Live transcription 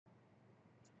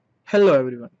Hello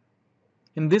everyone.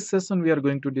 In this session we are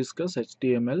going to discuss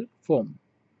HTML form.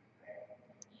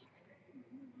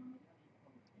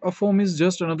 A form is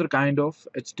just another kind of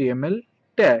HTML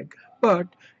tag, but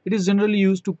it is generally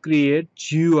used to create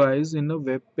GUIs in a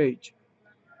web page.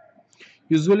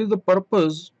 Usually the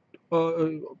purpose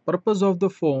of the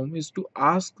form is to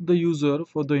ask the user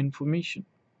for the information.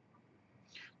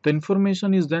 The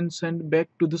information is then sent back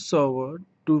to the server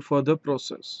to further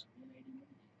process.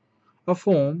 A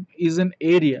form is an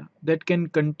area that can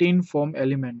contain form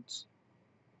elements.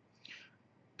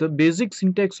 The basic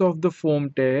syntax of the form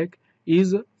tag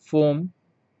is form,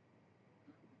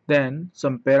 then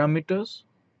some parameters.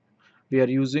 We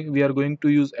are going to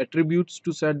use attributes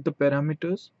to set the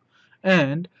parameters,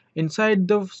 and inside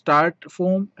the start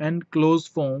form and close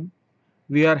form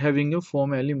we are having a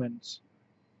form elements.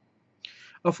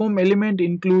 A form element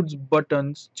includes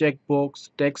buttons, checkbox,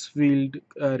 text field,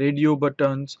 radio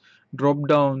buttons, drop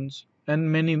downs,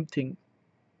 and many things.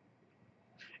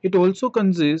 It also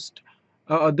consists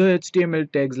other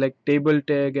HTML tags like table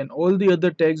tag and all the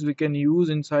other tags we can use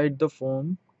inside the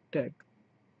form tag.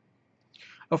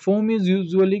 A form is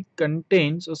usually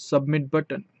contains a submit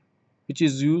button, which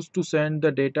is used to send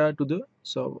the data to the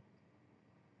server.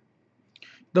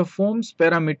 The form's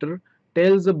parameter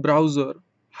tells the browser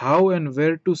how and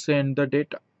where to send the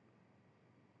data.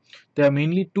 There are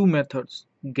mainly two methods,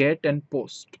 get and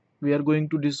post. We are going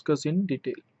to discuss in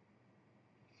detail.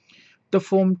 The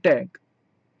form tag,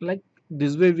 like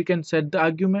this way we can set the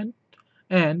argument,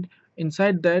 and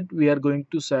inside that we are going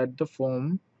to set the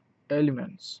form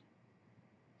elements.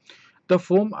 The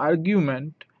form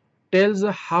argument tells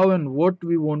how and what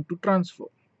we want to transfer.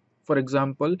 For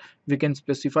example, we can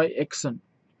specify action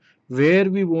where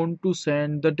we want to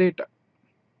send the data,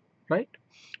 right?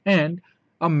 And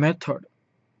a method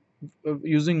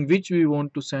using which we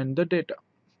want to send the data.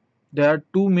 There are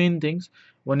two main things,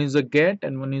 one is a get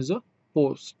and one is a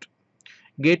post.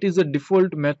 Get is a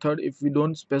default method. If we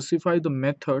don't specify the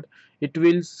method, it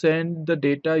will send the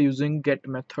data using get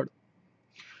method.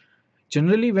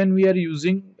 Generally, when we are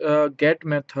using get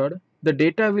method, the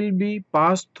data will be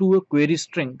passed through a query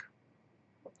string,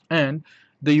 and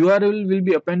the URL will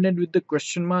be appended with the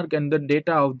question mark and the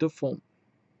data of the form.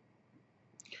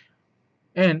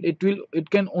 And it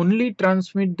can only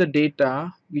transmit the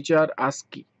data which are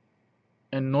ASCII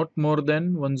and not more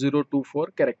than 1024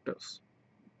 characters.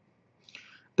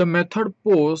 The method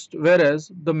post,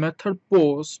 whereas the method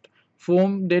post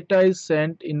form data is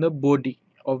sent in the body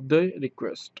of the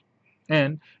request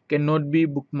and cannot be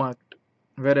bookmarked,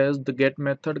 whereas the get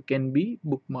method can be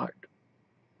bookmarked.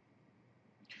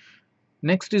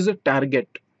 Next is a target.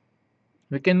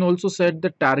 We can also set the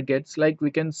targets, like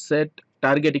we can set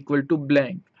target equal to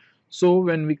blank. So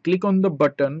when we click on the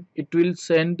button, it will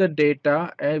send the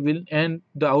data and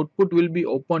the output will be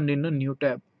opened in a new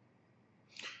tab.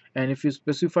 And if you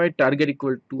specify target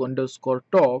equal to underscore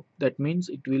top, that means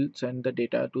it will send the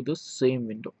data to the same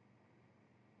window.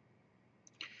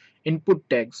 Input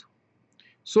tags.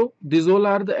 So these all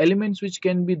are the elements which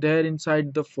can be there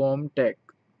inside the form tag.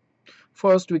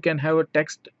 First, we can have a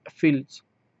text fields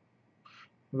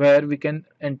where we can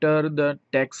enter the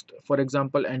text. For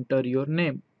example, enter your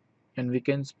name, and we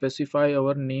can specify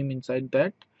our name inside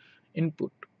that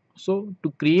input. So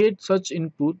to create such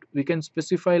input, we can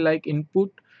specify like input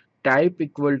type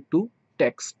equal to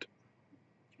text,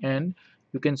 and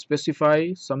you can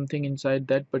specify something inside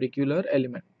that particular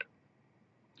element.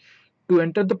 To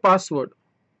enter the password,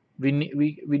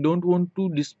 we don't want to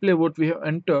display what we have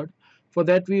entered. For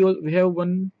that we have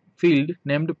one field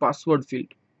named password field.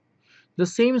 The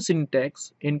same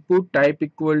syntax, input type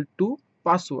equal to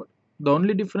password. The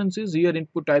only difference is here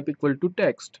input type equal to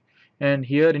text and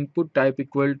here input type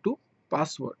equal to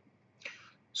password.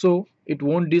 So it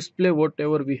won't display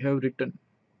whatever we have written.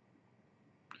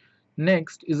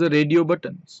 Next is the radio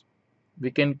buttons.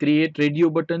 We can create radio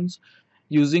buttons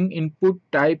using input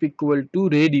type equal to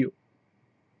radio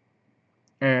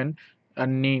and a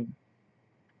name.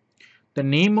 The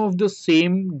name of the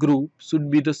same group should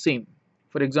be the same.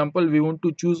 For example, we want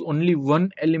to choose only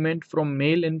one element from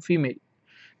male and female.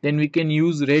 Then we can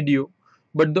use radio,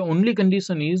 but the only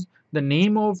condition is the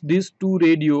name of these two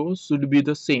radios should be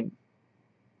the same.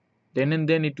 Then and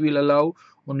then it will allow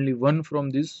only one from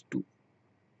these two.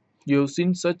 You have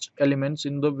seen such elements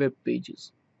in the web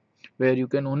pages where you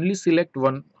can only select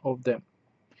one of them.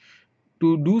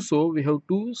 To do so, we have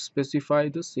to specify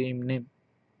the same name.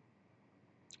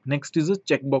 Next is the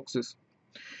checkboxes.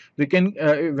 We can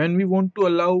when we want to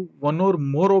allow one or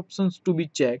more options to be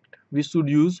checked, we should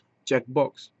use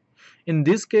checkbox. In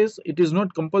this case, it is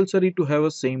not compulsory to have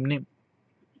a same name.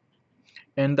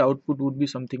 and the output would be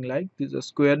something like these are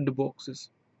squared boxes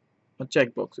or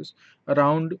check boxes.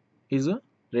 Around is a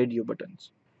radio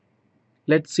buttons.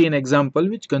 Let's see an example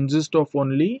which consists of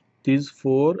only these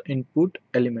four input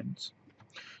elements.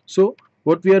 So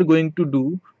what we are going to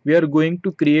do, we are going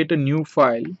to create a new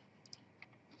file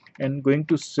and going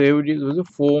to save it as a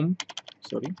form.html.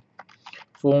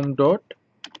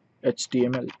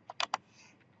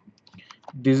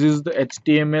 This is the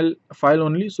HTML file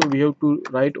only, so we have to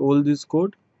write all this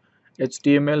code,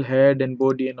 HTML head and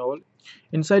body and all.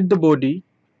 Inside the body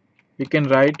we can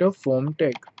write a form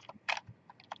tag,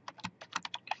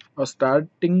 a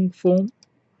starting form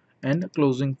and a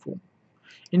closing form.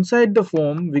 Inside the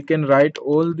form we can write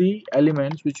all the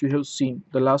elements which we have seen.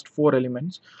 The last four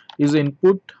elements is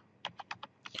input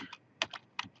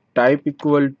type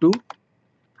equal to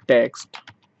text.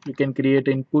 You can create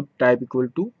input type equal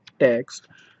to text.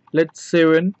 Let's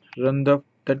save and run that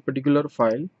particular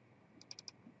file.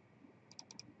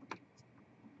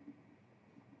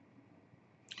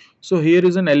 So here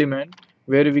is an element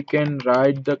where we can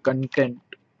write the content,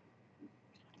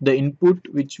 the input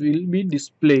which will be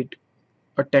displayed,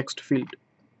 a text field.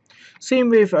 Same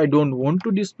way, if I don't want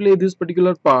to display this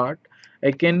particular part,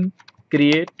 I can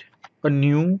create a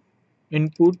new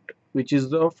input which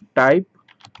is of type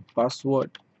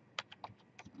password.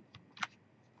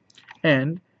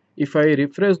 And if I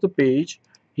refresh the page,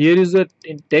 here is a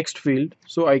text field,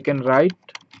 so I can write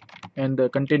and the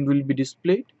content will be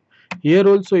displayed. Here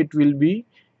also it will be,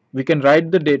 we can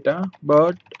write the data,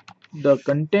 but the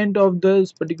content of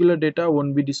this particular data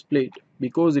won't be displayed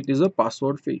because it is a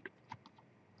password field.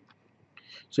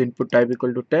 So input type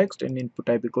equal to text and input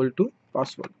type equal to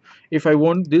password. If I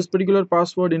want this particular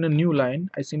password in a new line,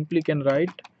 I simply can write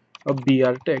a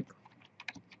br tag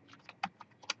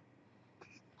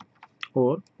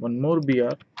or one more br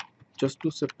just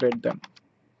to separate them.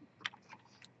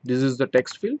 This is the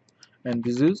text field and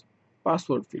this is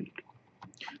password field.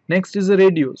 Next is the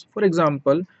radios. For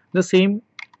example, the same,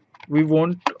 we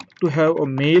want to have a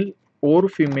male or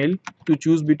female, to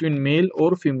choose between male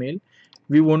or female.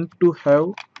 We want to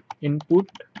have input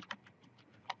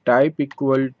type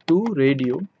equal to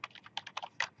radio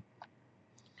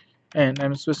and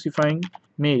I'm specifying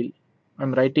male.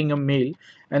 I'm writing a male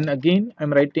and again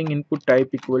I'm writing input type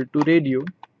equal to radio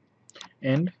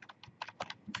and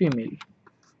female.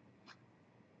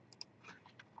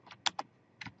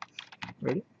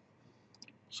 Ready?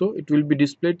 So it will be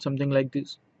displayed something like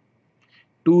this.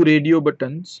 Two radio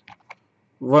buttons,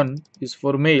 one is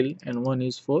for male and one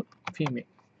is for female.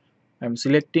 I'm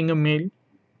selecting a male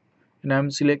and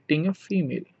I'm selecting a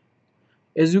female.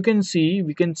 As you can see,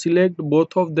 we can select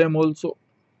both of them also.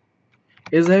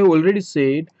 As I have already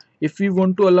said, if we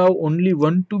want to allow only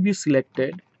one to be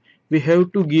selected, we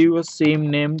have to give a same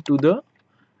name to the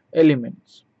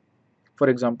elements. For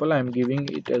example, I am giving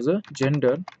it as a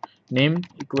gender, name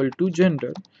equal to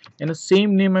gender, and the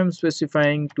same name I am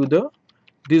specifying to the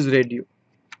this radio.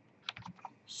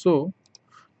 So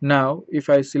now if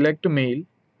I select male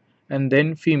and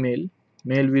then female,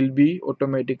 male will be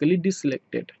automatically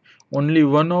deselected. Only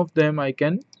one of them I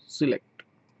can select.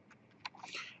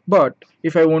 But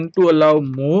if I want to allow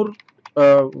more,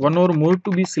 one or more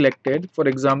to be selected, for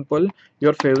example,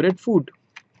 your favorite food.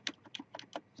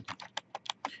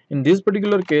 In this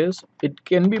particular case, it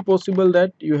can be possible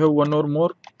that you have one or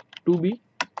more to be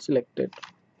selected.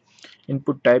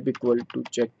 Input type equal to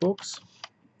checkbox.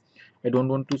 I don't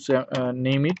want to say,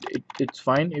 name it. It's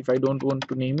fine if I don't want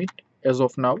to name it as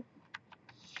of now.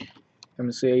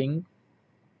 I'm saying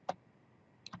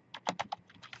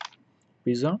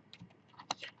pizza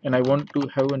and I want to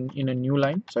have in a new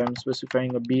line, so I'm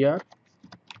specifying a br.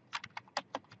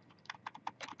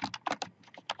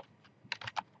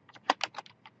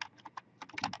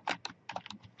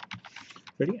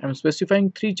 Ready? I'm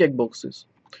specifying three checkboxes.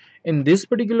 In this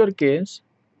particular case,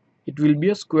 it will be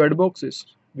a squared boxes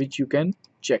which you can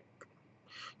check.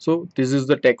 So this is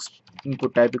the text,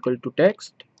 input type equal to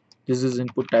text, this is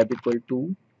input type equal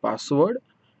to password,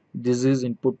 this is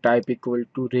input type equal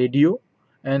to radio,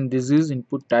 and this is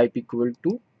input type equal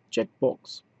to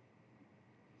checkbox.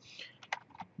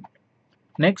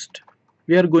 Next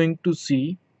we are going to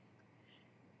see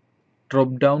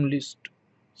drop down list.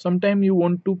 Sometime you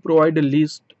want to provide a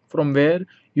list from where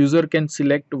user can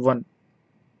select one.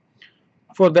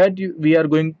 For that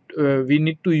we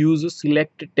need to use a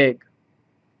select tag.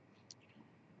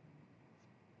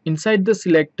 Inside the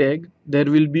select tag there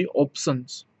will be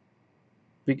options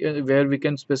where we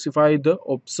can specify the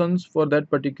options for that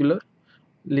particular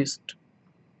list.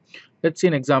 Let's see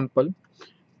an example.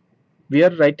 We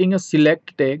are writing a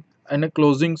select tag and a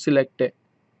closing select tag.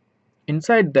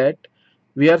 Inside that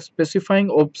we are specifying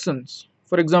options.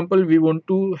 For example, we want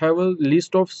to have a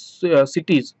list of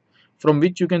cities from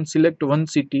which you can select one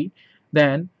city.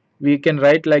 Then we can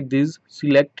write like this: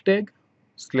 select tag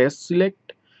slash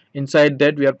select. Inside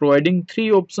that, we are providing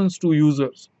three options to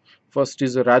users. First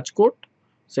is a Rajkot,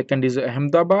 second is a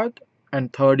Ahmedabad,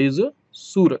 and third is a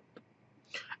Surat.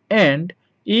 And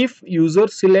if user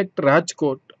select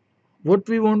Rajkot, what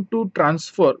we want to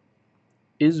transfer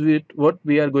is with what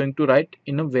we are going to write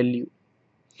in a value.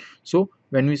 So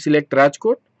when we select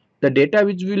Rajkot, the data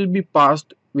which will be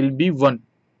passed will be 1.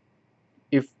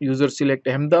 If user select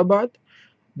Ahmedabad,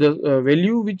 the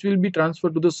value which will be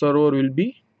transferred to the server will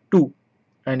be 2.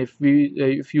 And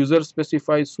if user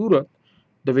specifies Surat,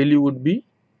 the value would be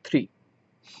 3.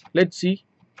 Let's see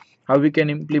how we can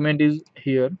implement is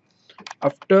here.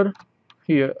 After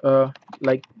here,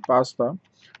 like pasta,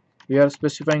 we are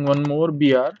specifying one more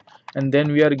br, and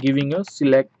then we are giving a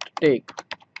select tag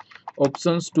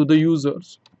options to the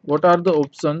users. What are the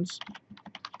options?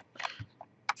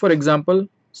 For example,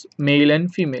 male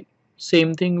and female.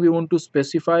 Same thing we want to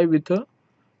specify with a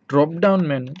drop down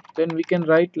menu. Then we can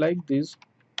write like this: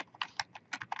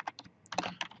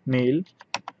 male,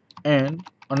 and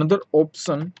another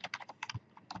option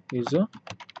is a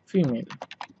female.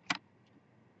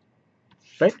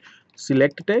 Right?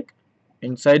 Select tag.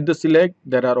 Inside the select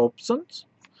there are options,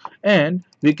 and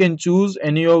we can choose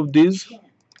any of these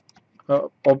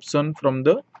option from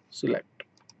the select.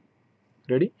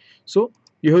 Ready? So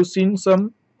you have seen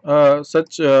some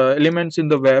such elements in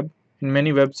the web, in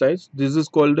many websites. This is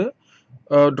called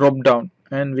a drop down,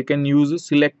 and we can use a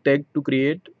select tag to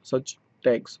create such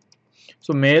tags.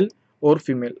 So male or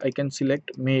female, I can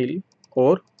select male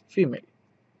or female.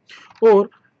 Or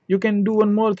you can do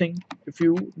one more thing. If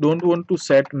you don't want to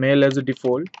set male as a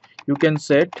default, you can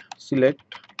set select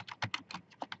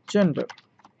gender.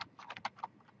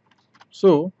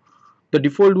 So the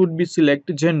default would be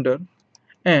select gender,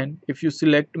 and if you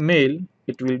select male,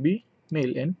 it will be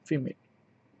male and female.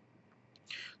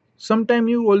 Sometimes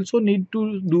you also need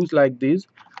to do like this.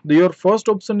 Your first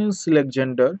option is select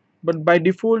gender, but by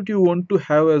default you want to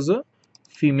have as a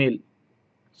female,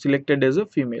 selected as a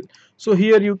female. So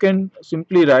here you can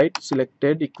simply write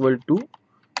selected equal to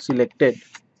selected.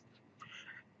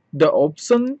 The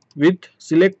option with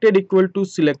selected equal to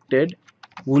selected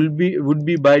would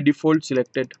be by default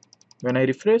selected. When I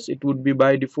refresh, it would be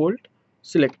by default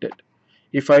selected.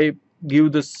 If I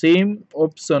give the same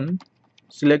option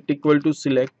select equal to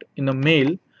select in a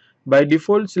male, by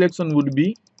default selection would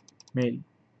be male.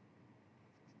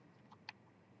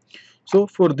 So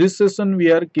for this session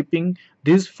we are keeping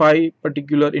these 5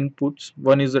 particular inputs.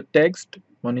 One is a text,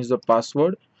 one is a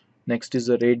password, next is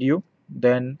a radio,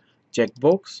 then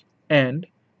checkbox, and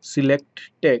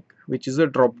select tag, which is a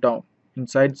drop down.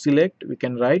 Inside select we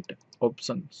can write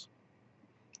options.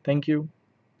 Thank you.